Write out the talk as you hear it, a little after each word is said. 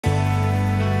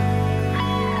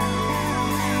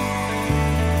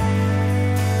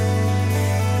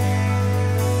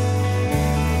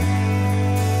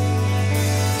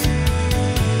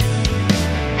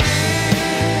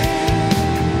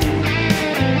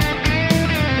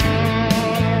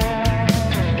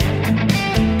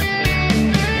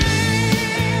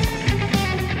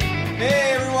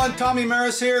Tommy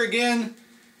Maris here again,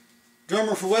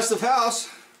 drummer for West of House.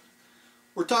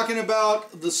 We're talking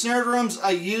about the snare drums I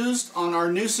used on our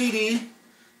new CD,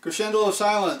 Crescendo of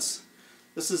Silence.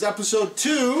 This is episode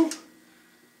 2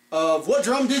 of What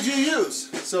Drum Did You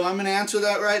Use? So I'm going to answer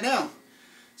that right now.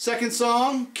 Second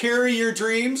song, Carry Your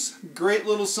Dreams. Great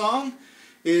little song.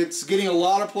 It's getting a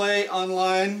lot of play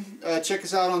online. Check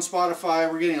us out on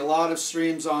Spotify. We're getting a lot of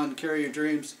streams on Carry Your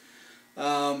Dreams.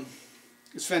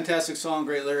 It's a fantastic song,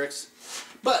 great lyrics.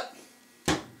 But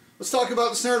let's talk about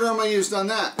the snare drum I used on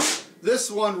that.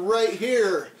 This one right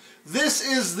here. This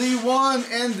is the one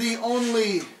and the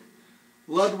only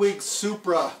Ludwig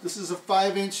Supra. This is a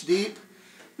 5-inch deep.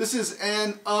 This is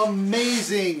an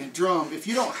amazing drum. If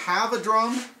you don't have a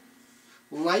drum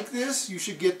like this, you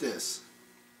should get this.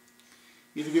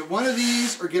 Either get one of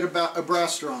these or get a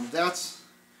brass drum. That's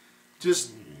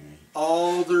just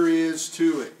all there is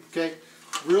to it. Okay,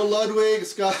 real Ludwig.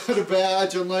 It's got a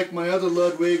badge, unlike my other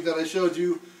Ludwig that I showed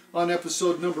you on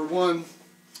episode number 1.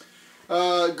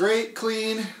 Great,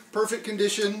 clean, perfect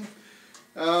condition.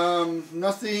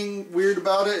 Nothing weird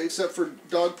about it except for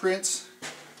dog prints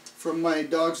from my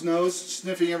dog's nose,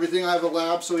 sniffing everything. I have a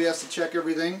lab, so he has to check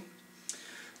everything.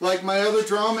 Like my other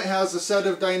drum, it has a set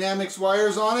of Dynamicx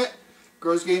wires on it.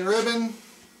 Grows gain ribbon.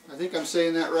 I think I'm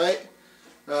saying that right.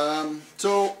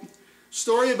 So,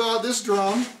 story about this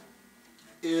drum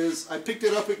is I picked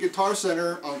it up at Guitar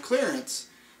Center on clearance,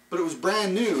 but it was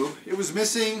brand new. It was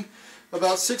missing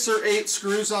about 6 or 8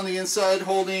 screws on the inside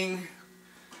holding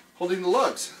the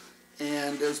lugs,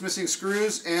 and it was missing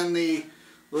screws and the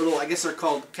little, I guess they're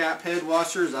called cap head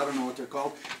washers. I don't know what they're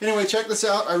called. Anyway, check this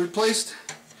out. I replaced,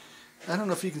 I don't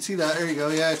know if you can see that. There you go.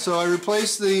 Yeah, so I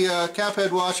replaced the cap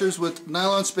head washers with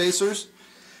nylon spacers,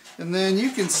 and then you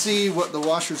can see what the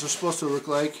washers are supposed to look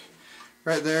like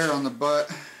right there on the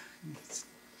butt.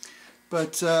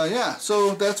 But yeah,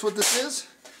 so that's what this is.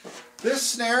 This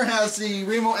snare has the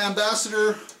Remo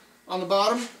Ambassador on the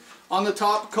bottom. On the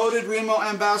top, coated Remo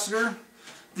Ambassador.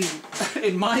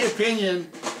 In my opinion,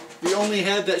 the only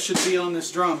head that should be on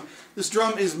this drum. This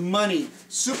drum is money.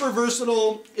 Super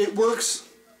versatile. It works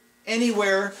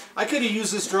anywhere. I could have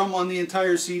used this drum on the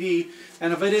entire CD,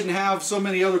 and if I didn't have so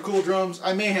many other cool drums,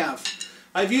 I may have.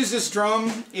 I've used this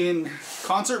drum in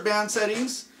concert band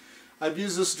settings. I've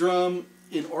used this drum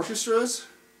in orchestras.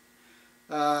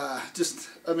 Just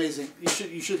amazing.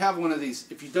 You should have one of these.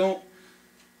 If you don't,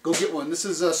 go get one. This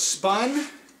is a spun,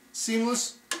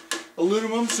 seamless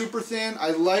aluminum, super thin.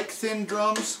 I like thin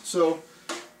drums, so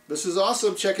this is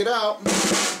awesome. Check it out.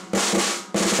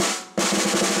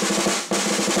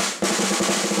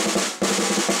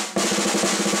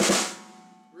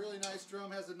 Really nice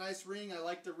drum. Has a nice ring. I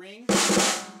like the ring.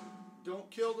 Don't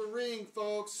kill the ring,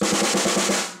 folks.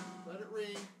 Let it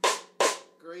ring.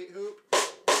 Great hoop.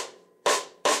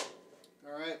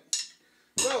 Alright.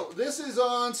 So, this is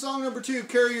on song number 2,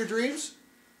 Carry Your Dreams.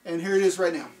 And here it is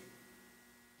right now.